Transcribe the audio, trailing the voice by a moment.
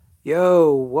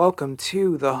Yo, welcome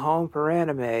to the Home for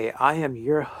Anime. I am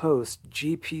your host,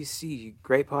 GPC,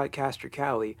 Great Podcaster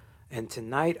Cali, and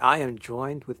tonight I am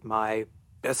joined with my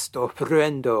besto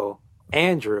friendo,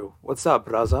 Andrew. What's up,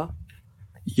 brother?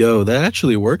 Yo, that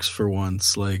actually works for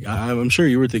once. I'm sure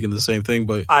you were thinking the same thing,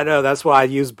 but I know, that's why I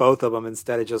used both of them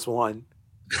instead of just one.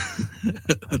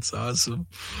 that's awesome.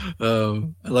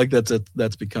 I like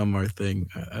that's become our thing.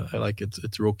 I like it.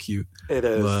 It's real cute. It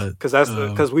is, But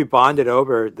because we bonded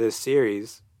over this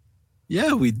series.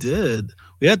 yeah, we did.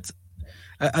 We had.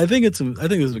 I think it's a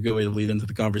good way to lead into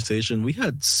the conversation. We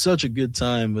had such a good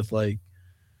time with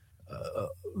uh,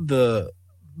 the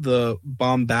the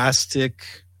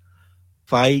bombastic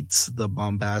fights, the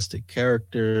bombastic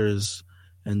characters,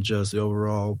 and just the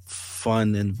overall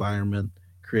fun environment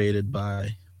created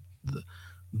by the,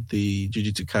 the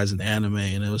Jujutsu Kaisen anime.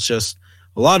 And it was just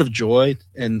a lot of joy,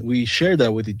 and we shared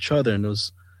that with each other. And it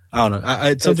was, I don't know,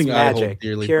 it's It's something I hold magic,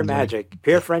 dearly pure from magic,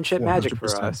 pure friendship magic for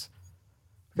 100%. us.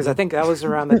 Because I think that was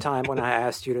around the time when I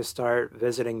asked you to start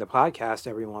visiting the podcast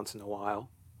every once in a while.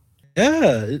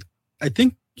 Yeah, I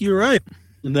think you're right.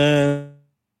 And then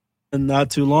not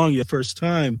too long, your first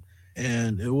time,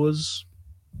 and it was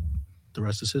the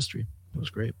rest is history. It was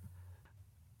great.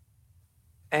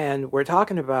 And we're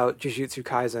talking about Jujutsu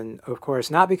Kaisen, of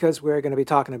course, not because we're going to be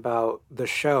talking about the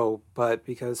show, but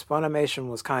because Funimation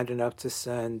was kind enough to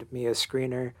send me a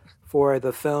screener for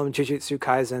the film Jujutsu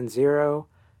Kaisen Zero.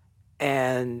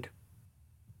 And,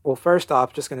 well, first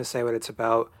off, just going to say what it's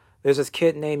about. There's this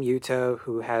kid named Yuta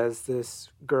who has this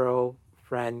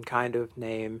girlfriend kind of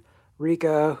named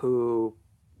Rika, who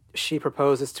she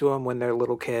proposes to him when they're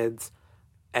little kids,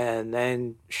 and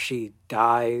then she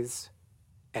dies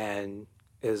and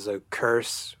is a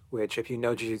curse, which if you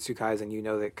know Jujutsu Kaisen, you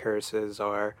know that curses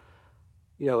are,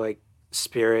 like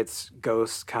spirits,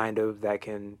 ghosts kind of that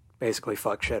can basically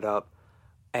fuck shit up.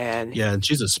 And Yeah, and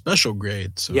she's a special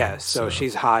grade, so yes, it's so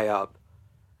she's high up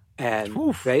and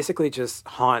oof. basically just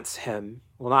haunts him.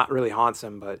 Well, not really haunts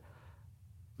him, but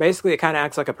basically it kind of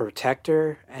acts like a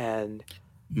protector. And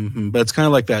But it's kind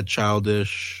of like that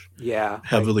childish, yeah,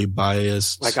 heavily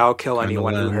biased I'll kill kind of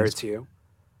anyone who lens. hurts you.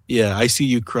 Yeah, I see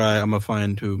you cry. I'm gonna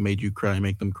find who made you cry,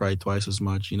 make them cry twice as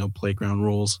much. Playground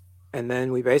rules. And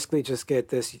then we basically just get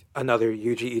this another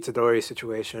Yuji Itadori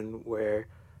situation where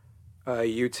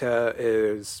Yuta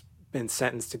is been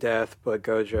sentenced to death, but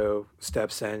Gojo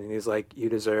steps in and he's like, "You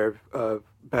deserve a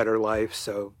better life,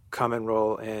 so come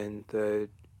enroll in the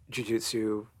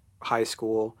Jujutsu high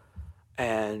school,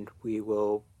 and we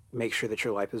will make sure that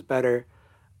your life is better."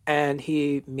 And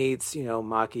he meets,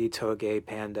 Maki, Toge,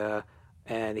 Panda,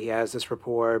 and he has this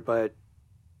rapport. But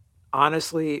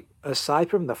honestly, aside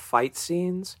from the fight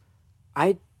scenes,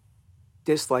 I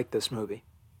dislike this movie.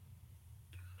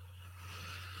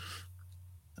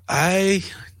 I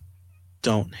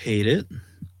don't hate it.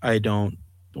 I don't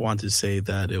want to say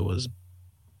that it was.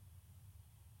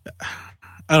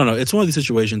 I don't know. It's one of these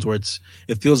situations where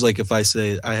it feels like if I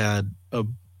say I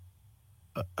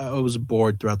was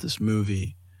bored throughout this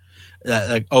movie, that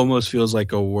like almost feels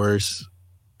like a worse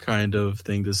kind of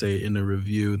thing to say in a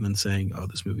review than saying, "Oh,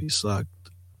 this movie sucked."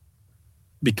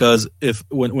 Because if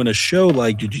when a show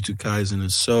like Jujutsu Kaisen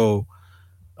is so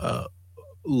uh,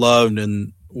 loved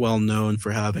and well known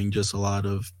for having just a lot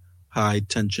of high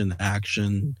tension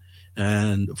action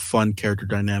and fun character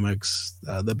dynamics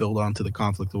that build onto the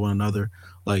conflict of one another,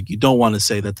 like you don't want to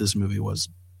say that this movie was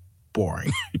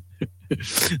boring.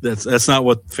 That's not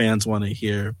what fans want to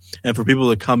hear. And for people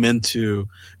to come into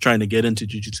trying to get into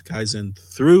Jujutsu Kaisen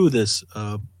through this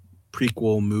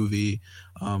prequel movie,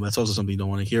 that's also something you don't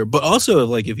want to hear. But also,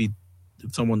 like if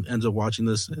someone ends up watching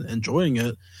this and enjoying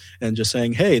it and just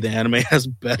saying, "Hey, the anime has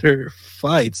better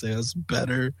fights, it has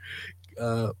better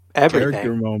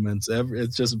character Everything. moments,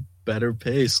 it's just better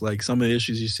pace." Like some of the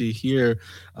issues you see here,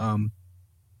 um,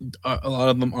 a lot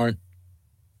of them aren't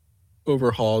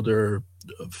overhauled or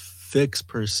fixed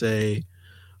per se,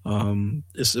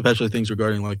 especially things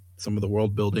regarding like some of the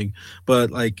world building.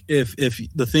 But like if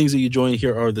the things that you join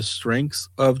here are the strengths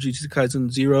of Jujutsu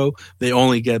Kaisen Zero, they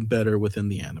only get better within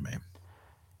the anime.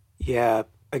 Yeah,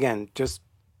 again, just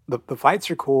the fights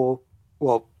are cool.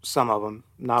 Well, some of them,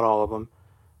 not all of them.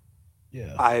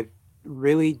 Yeah. I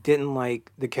really didn't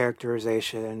like the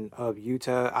characterization of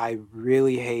Yuta. I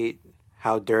really hate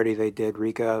how dirty they did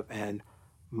Rika, and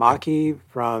Yep. Maki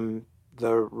from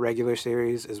the regular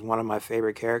series is one of my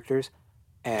favorite characters,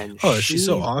 and Oh, she's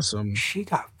so she awesome. she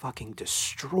got fucking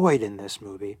destroyed in this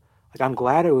movie. Like, I'm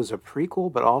glad it was a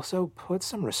prequel, but also put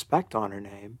some respect on her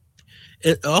name.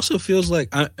 It also feels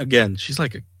like again, she's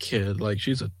like a kid, like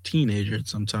she's a teenager.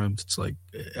 Sometimes it's like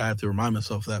I have to remind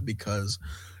myself that because,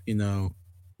 you know,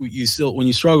 you still when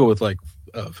you struggle with like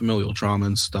familial trauma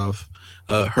and stuff,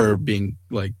 her being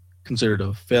like considered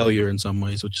a failure in some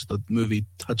ways, which the movie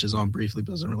touches on briefly,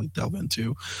 but doesn't really delve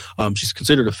into. She's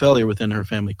considered a failure within her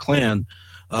family clan,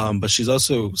 but she's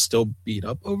also still beat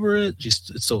up over it.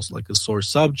 It's still like a sore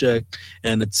subject,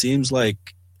 and it seems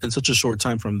like in such a short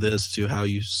time from this to how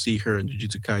you see her in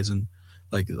Jujutsu Kaisen,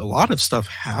 like a lot of stuff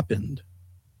happened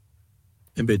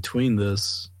in between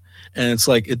this, and it's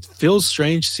like it feels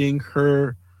strange seeing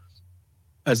her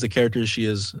as the character she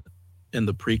is in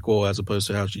the prequel as opposed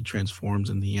to how she transforms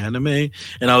in the anime.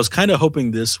 And I was kind of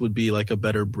hoping this would be like a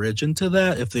better bridge into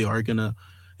that if they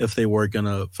were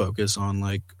gonna focus on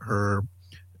like her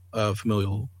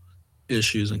familial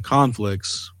issues and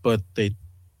conflicts, but they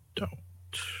don't.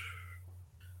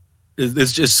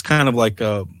 It's just kind of like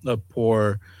a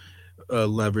poor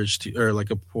leverage to, or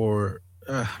like a poor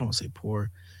I don't want to say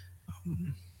poor.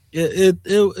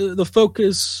 The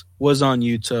focus was on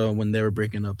Yuta when they were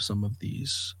breaking up some of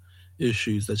these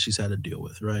issues that she's had to deal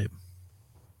with, right?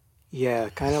 Yeah,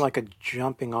 kind of like a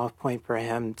jumping off point for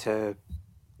him to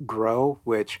grow,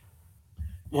 which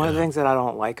one of the Yeah. things that I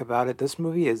don't like about it, this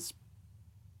movie is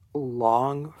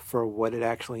long for what it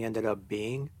actually ended up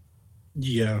being.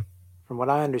 Yeah. From what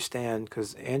I understand,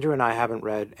 because Andrew and I haven't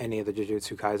read any of the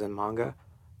Jujutsu Kaisen manga,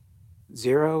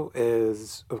 Zero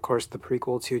is, of course, the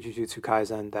prequel to Jujutsu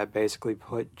Kaisen that basically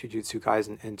put Jujutsu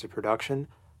Kaisen into production.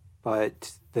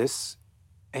 But this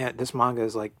manga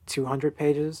is like 200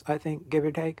 pages, I think, give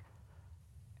or take.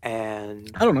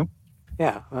 And I don't know.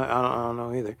 yeah, I don't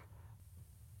know either.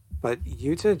 But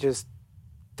Yuta just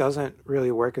doesn't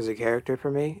really work as a character for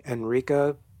me, and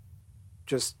Rika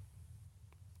just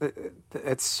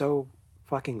it's so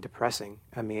fucking depressing.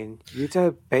 I mean,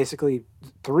 Yuta basically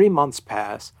 3 months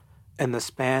pass in the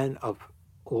span of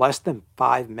less than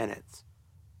 5 minutes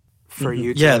for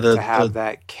Yeah, Yuta to have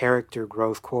that character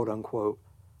growth, quote unquote.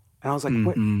 And I was like,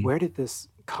 mhm. where did this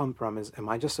come from? Am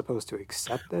I just supposed to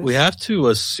accept We this? have to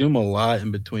assume a lot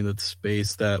in between the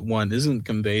space that one isn't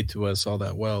conveyed to us all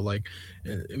that well. Like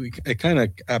it kind of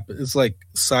it's like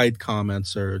side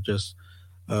comments or just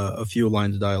a few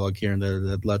lines of dialogue here and there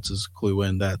that lets us clue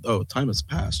in that time has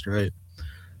passed, right?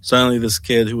 Suddenly this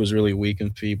kid who was really weak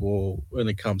and feeble when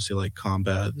it comes to like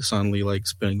combat suddenly like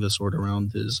spinning the sword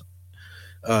around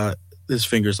uh his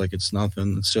fingers like it's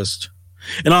nothing. It's just,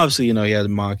 and obviously he had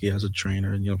Maki as a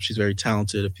trainer, and she's very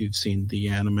talented if you've seen the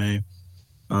anime.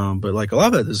 But like a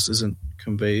lot of that isn't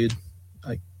conveyed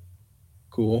like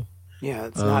cool. Yeah,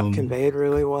 it's not um conveyed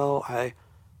really well.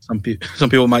 some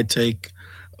people might take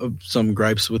some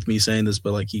gripes with me saying this,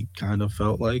 but like he kind of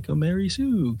felt like a Mary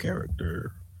Sue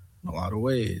character in a lot of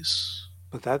ways.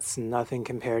 But that's nothing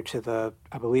compared to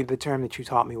I believe the term that you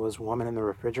taught me was woman in the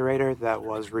refrigerator. That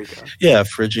was Rika. Yeah,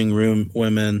 fridging room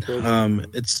women. Bridging room.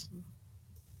 It's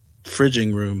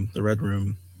fridging room, the red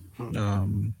room, Hmm.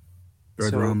 um,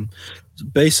 red So, rum.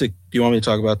 Basic. Do you want me to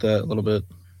talk about that a little bit?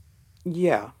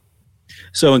 yeah.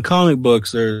 So in comic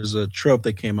books, there's a trope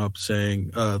that came up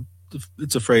saying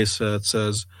it's a phrase that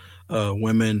says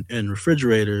 "women in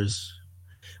refrigerators,"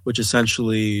 which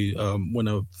essentially when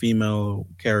a female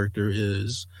character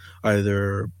is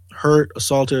either hurt,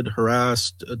 assaulted,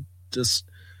 harassed, just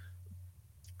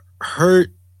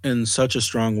hurt in such a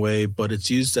strong way, but it's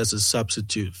used as a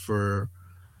substitute for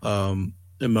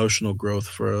emotional growth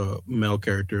for a male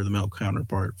character, the male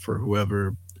counterpart for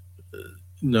whoever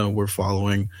we're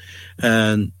following,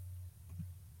 and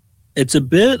it's a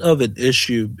bit of an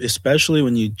issue, especially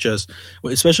when you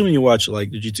watch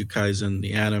like Jujutsu Kaisen,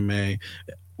 the anime,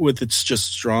 with its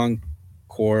just strong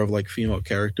core of like female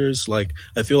characters. Like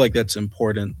I feel like that's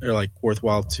important or like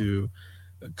worthwhile to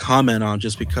comment on,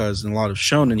 just because in a lot of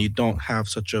shonen you don't have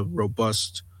such a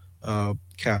robust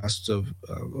cast of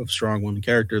strong women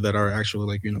character that are actually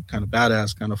like kind of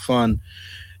badass, kind of fun,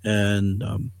 and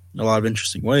a lot of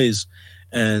interesting ways.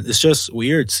 And it's just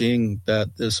weird seeing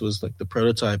that this was like the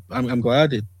prototype. I'm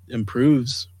glad it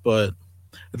improves, but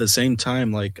at the same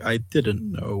time, like I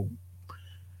didn't know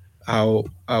how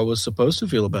I was supposed to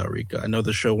feel about Rika. I know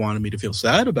the show wanted me to feel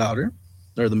sad about her,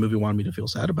 or the movie wanted me to feel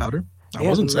sad about her. I Yeah,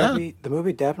 wasn't sad. the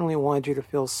movie definitely wanted you to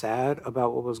feel sad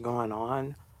about what was going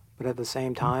on, but at the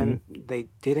same Mm-hmm. time, they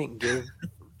didn't give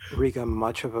Rika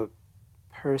much of a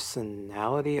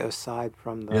personality aside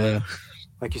from Yeah,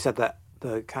 like you said,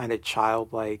 the kind of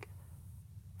childlike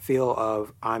feel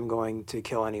of I'm going to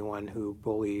kill anyone who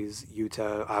bullies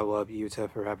Yuta. I love Yuta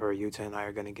forever. Yuta and I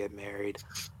are going to get married.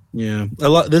 yeah. A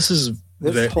lot. This is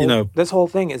This whole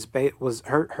thing was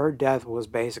her death was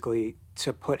basically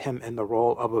to put him in the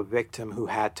role of a victim who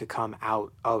had to come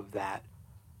out of that.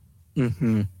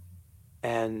 hmm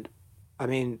And I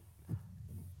mean,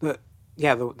 the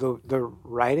yeah, the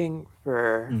writing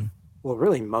for, Mm. well,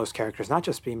 really most characters, not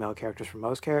just female characters, for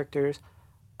most characters,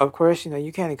 of course,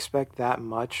 you can't expect that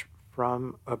much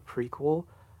from a prequel,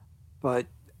 but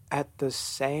at the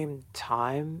same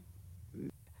time,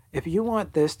 if you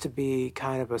want this to be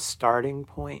kind of a starting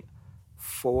point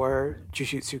for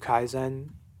Jujutsu Kaisen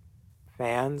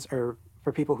fans or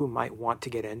for people who might want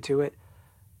to get into it,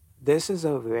 this is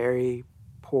a very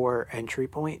poor entry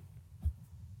point.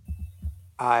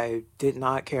 I did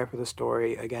not care for the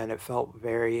story. Again, it felt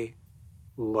very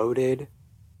loaded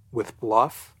with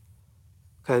bluff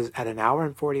because at an hour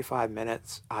and 45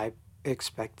 minutes, I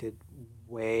expected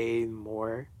way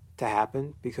more to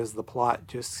happen because the plot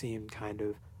just seemed kind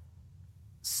of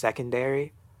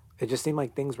secondary. It just seemed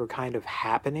like things were kind of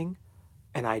happening,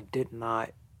 and I did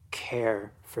not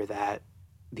care for that.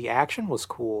 The action was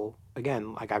cool.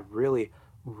 Again, like I really,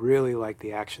 really like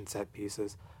the action set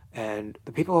pieces. And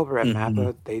the people over at Hmm.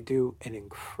 Mappa, they do an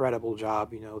incredible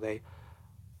job.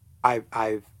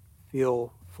 I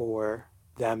feel for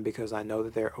them because I know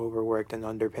that they're overworked and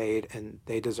underpaid, and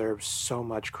they deserve so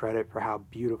much credit for how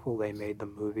beautiful they made the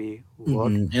movie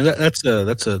look. Hmm. And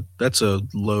that's a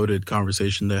loaded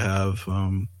conversation to have.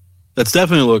 That's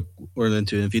definitely look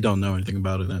into. If you don't know anything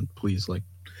about it, then please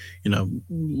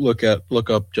look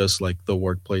up just like the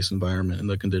workplace environment and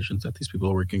the conditions that these people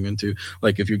are working into.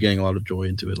 Like if you're getting a lot of joy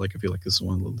into it, like I feel like this is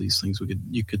one of these things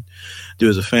you could do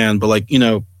as a fan. But like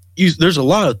there's a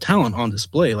lot of talent on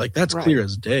display. Like that's Right. clear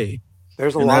as day,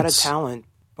 There's a and lot of that's talent,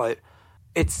 but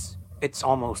it's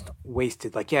almost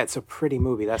wasted. Like, yeah, it's a pretty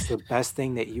movie. That's the best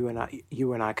thing that you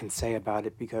and I can say about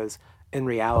it because in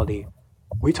reality,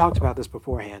 we talked about this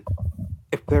beforehand.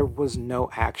 If there was no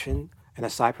action, and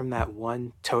aside from that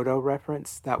one Toto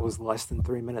reference that was less than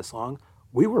 3 minutes long,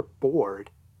 we were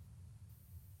bored.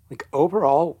 Like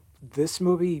overall, this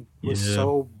movie was yeah.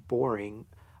 so boring.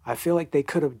 I feel like they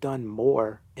could have done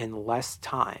more in less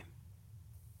time.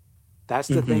 That's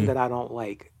the thing Hmm. that I don't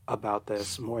like about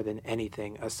this more than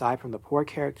anything. Aside from the poor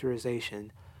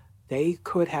characterization, they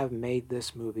could have made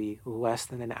this movie less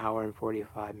than an hour and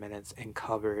 45 minutes and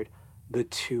covered the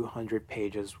 200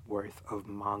 pages worth of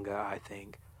manga, I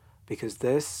think. Because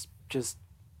this just,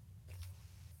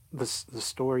 the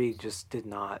story just did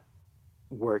not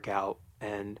work out.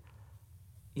 And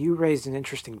you raised an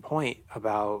interesting point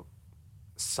about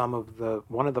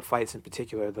one of the fights in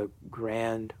particular, the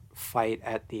grand fight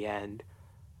at the end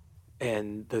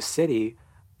in the city,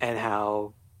 and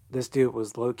how this dude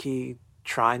was low key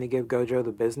trying to give Gojo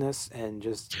the business and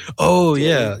just Oh didn't.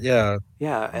 yeah, yeah.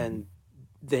 Yeah, and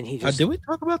then he Did just, we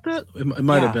talk about that? It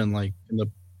might have yeah, been like in the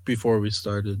before we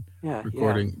started yeah.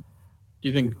 recording. Do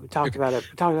you We, think? we talked Okay. about it.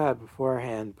 We talked about it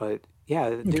beforehand, but yeah,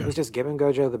 the dude Okay. was just giving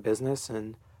Gojo the business,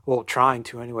 and well, trying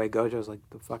to anyway. Gojo's like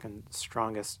the fucking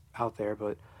strongest out there,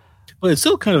 but But it's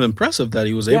still kind of impressive that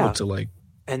he was able yeah. to like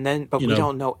And then, but you we know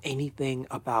don't know anything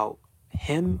about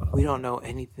him. We don't know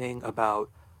anything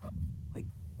about like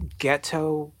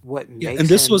Ghetto, yeah, and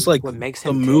this was like what makes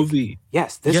the him tick. movie.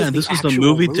 Yes, this Yeah, is and the this was the actual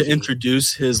movie to movie.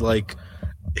 introduce his like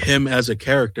him as a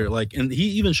character. Like, and he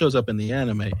even shows up in the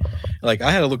anime. Like,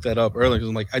 I had to look that up earlier because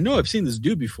I'm like, I know I've seen this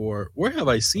dude before. Where have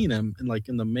I seen him? And like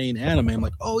in the main anime, I'm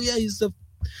like, oh yeah, he's a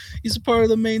part of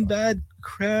the main bad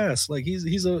crass. Like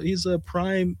he's a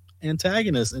prime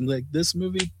antagonist, and like this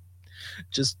movie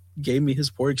just gave me his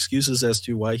poor excuses as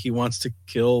to why he wants to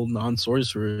kill non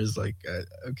sorcerers. Like,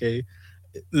 okay,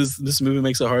 this movie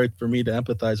makes it hard for me to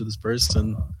empathize with this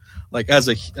person, like as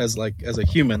a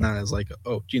human, not as like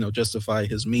oh justify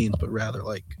his means, but rather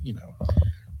like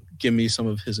give me some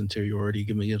of his interiority,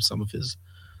 give me some of his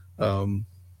um.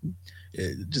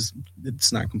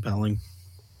 It's not compelling.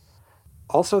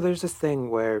 Also, there's this thing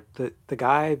where the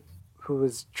guy who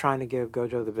was trying to give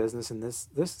Gojo the business, and this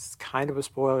is kind of a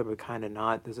spoiler, but kind of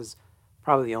not. This is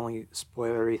probably the only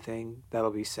spoilery thing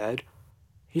that'll be said.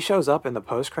 He shows up in the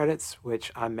post credits,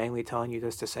 which I'm mainly telling you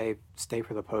this to say stay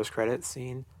for the post credits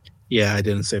scene. Yeah, I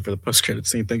didn't say for the post credit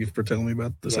scene. Thank you for telling me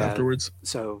about this Yeah, afterwards.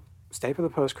 so stay for the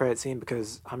post credit scene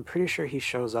because I'm pretty sure he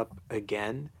shows up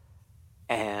again.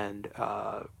 And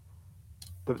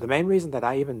the main reason that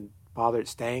I even bothered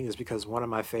staying is because one of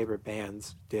my favorite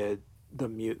bands did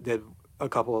a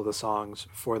couple of the songs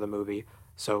for the movie.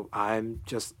 So I'm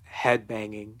just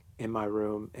headbanging in my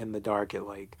room in the dark at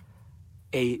like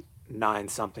 8, 9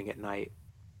 something at night.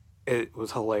 It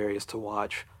was hilarious to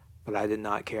watch, but I did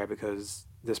not care because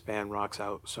this band rocks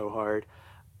out so hard.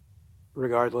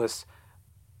 Regardless,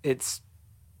 it's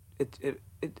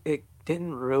it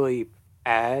didn't really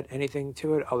add anything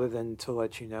to it other than to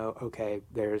let you know, okay,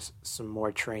 there's some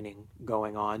more training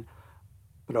going on.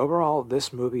 But overall,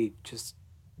 this movie just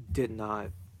did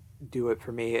not do it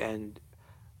for me. And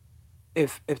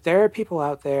if there are people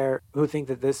out there who think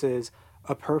that this is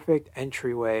a perfect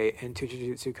entryway into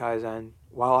Jujutsu Kaisen,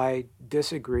 while I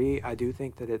disagree, I do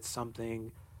think that it's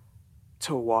something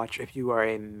to watch if you are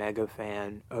a mega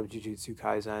fan of Jujutsu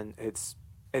Kaisen.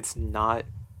 It's not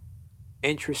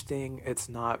interesting. It's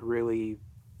not really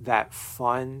that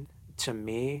fun to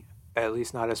me. At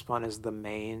least not as fun as the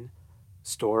main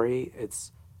story.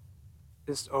 It's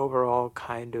just overall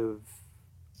kind of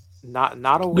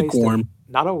Lukewarm.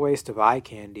 not a waste of eye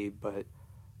candy, but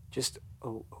just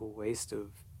a waste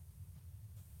of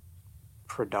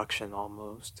production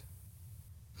almost.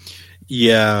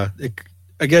 Yeah,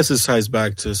 I guess this ties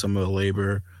back to some of the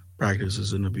labor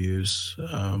practices and abuse.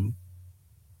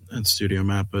 And Studio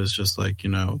Mappa is just like,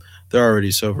 they're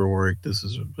already so overworked. This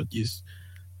is what you.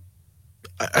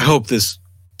 I hope this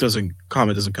doesn't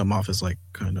come off as like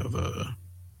kind of uh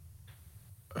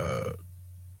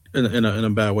in a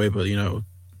bad way, but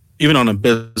even on a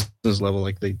business level,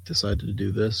 like they decided to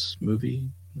do this movie.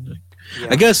 Like,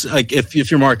 I Yeah, guess like if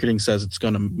your marketing says it's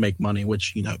going to make money,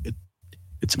 which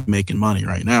it's making money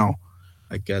right now,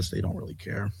 I guess they don't really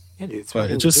care. yeah, dude, it's But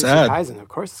fucking it's just Jujutsu sad. Kaisen. Of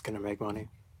course, it's gonna make money.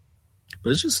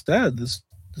 But it's just sad. This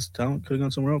talent could have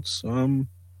gone somewhere else.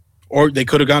 Or they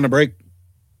could have gotten a break.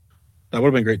 That would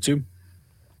have been great too.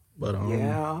 But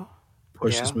Yeah,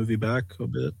 push this yeah. movie back a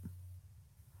bit.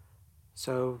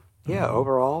 So yeah, Um,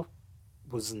 overall,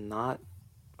 was not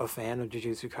a fan of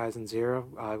Jujutsu Kaisen Zero.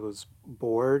 I was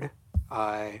bored.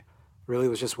 I really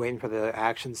was just waiting for the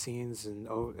action scenes, and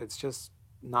it's just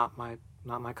not my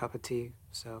not my cup of tea.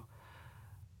 So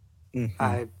mhm.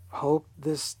 I hope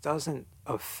this doesn't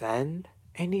offend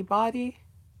anybody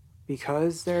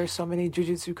because there are so many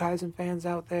Jujutsu Kaisen fans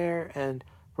out there, and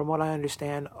from what I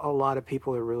understand, a lot of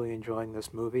people are really enjoying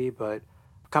this movie. But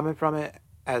coming from it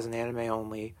as an anime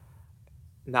only,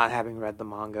 not having read the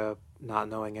manga, not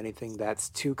knowing anything that's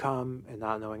to come, and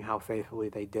not knowing how faithfully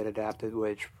they did adapt it,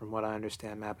 which, from what I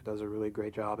understand, Mappa does a really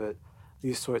great job at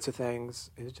these sorts of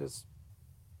things. It's just,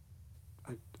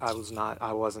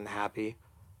 I wasn't happy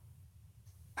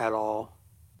at all.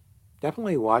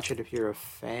 Definitely watch it if you're a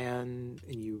fan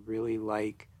and you really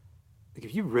like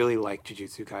if you really like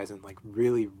Jujutsu Kaisen, like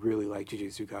really, really like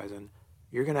Jujutsu Kaisen,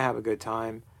 you're gonna have a good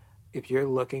time. If you're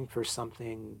looking for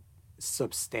something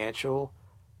substantial,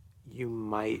 you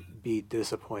might be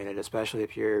disappointed, especially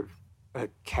if you're a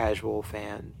casual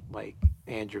fan like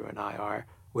Andrew and I are.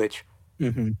 Which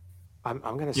Mhm. I'm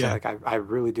gonna say, Yeah. like I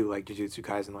really do like Jujutsu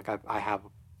Kaisen. Like I have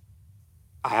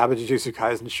a Jujutsu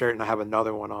Kaisen shirt and I have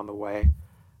another one on the way,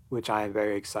 which I am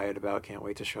very excited about. Can't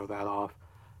wait to show that off.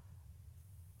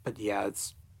 But yeah,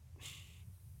 it's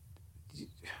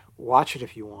watch it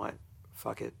if you want.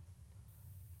 Fuck it.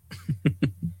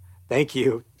 Thank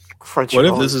you, What if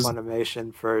Crunchyroll this and is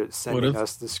Funimation, for what sending if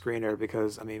us the screener,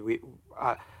 because I mean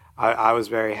I was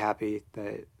very happy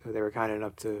that they were kind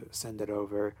enough to send it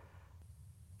over.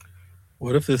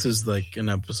 what if this is like an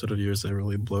episode of yours that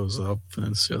really blows up and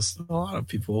it's just a lot of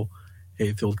people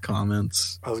hate filled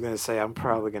comments. I was gonna say I'm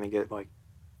probably gonna get like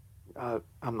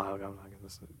I'm not gonna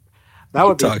say You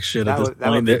can talk shit at this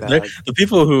that would point. be They're, bad. the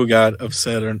people who got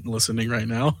upset aren't listening right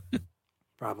now.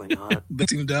 Probably not. They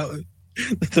tuned out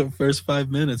the first 5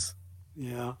 minutes.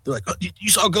 Yeah. They're like, oh, you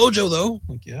saw Gojo though? I'm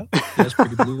like, yeah, he has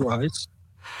pretty blue eyes.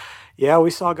 Yeah,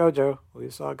 we saw Gojo. We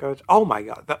saw Gojo. Oh my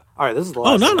god. All right, this is the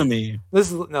Oh, last none of thing. me.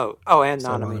 This is no. Oh, and So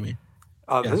none of Nanami. me.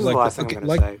 Yeah, This is the like last thing I'm okay, gonna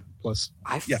like say. plus.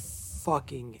 I Yeah,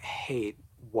 fucking hate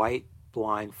white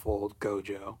blindfold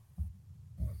Gojo.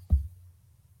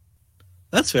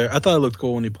 that's fair. I thought it looked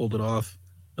cool when he pulled it off.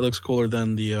 It looks cooler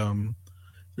than the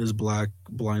his black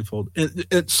blindfold.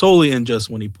 It's solely in just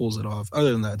when he pulls it off.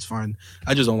 Other than that, it's fine.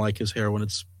 I just don't like his hair when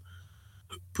it's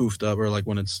poofed up or like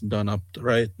when it's done up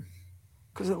right.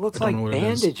 Because it I looks don't know like what it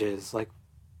is. bandages. Like,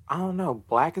 I don't know.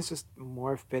 Black is just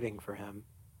more fitting for him.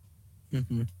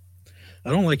 Mm-hmm. I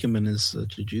don't like him in his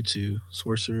jujutsu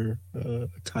sorcerer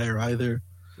attire either.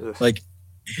 Ugh. Like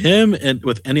him and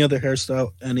with any other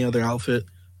hairstyle, any other outfit,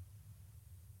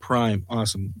 prime,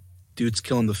 awesome. Dude's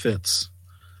killing the fits.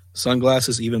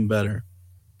 Sunglasses even better.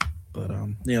 But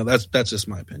that's just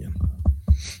my opinion.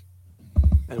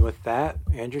 And with that,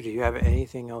 Andrew, do you have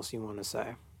anything else you want to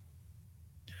say?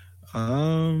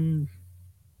 Um,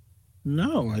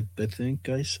 no, I think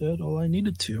I said all I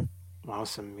needed to.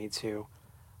 Awesome. Me too.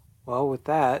 Well, with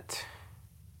that,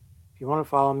 if you want to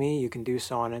follow me, you can do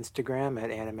so on Instagram at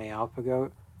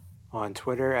AnimeAlphaGoat, on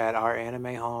Twitter at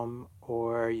OurAnimeHome,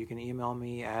 or you can email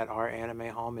me at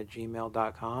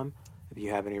ouranimehome@gmail.com if you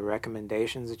have any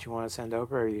recommendations that you want to send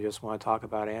over, or you just want to talk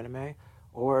about anime,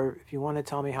 or if you want to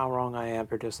tell me how wrong I am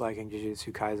for disliking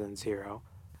Jujutsu Kaisen Zero.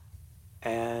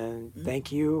 And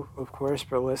thank you, of course,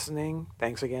 for listening.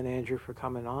 Thanks again, Andrew, for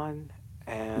coming on.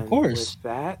 Of And with course.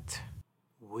 that,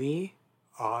 we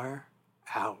are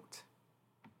out.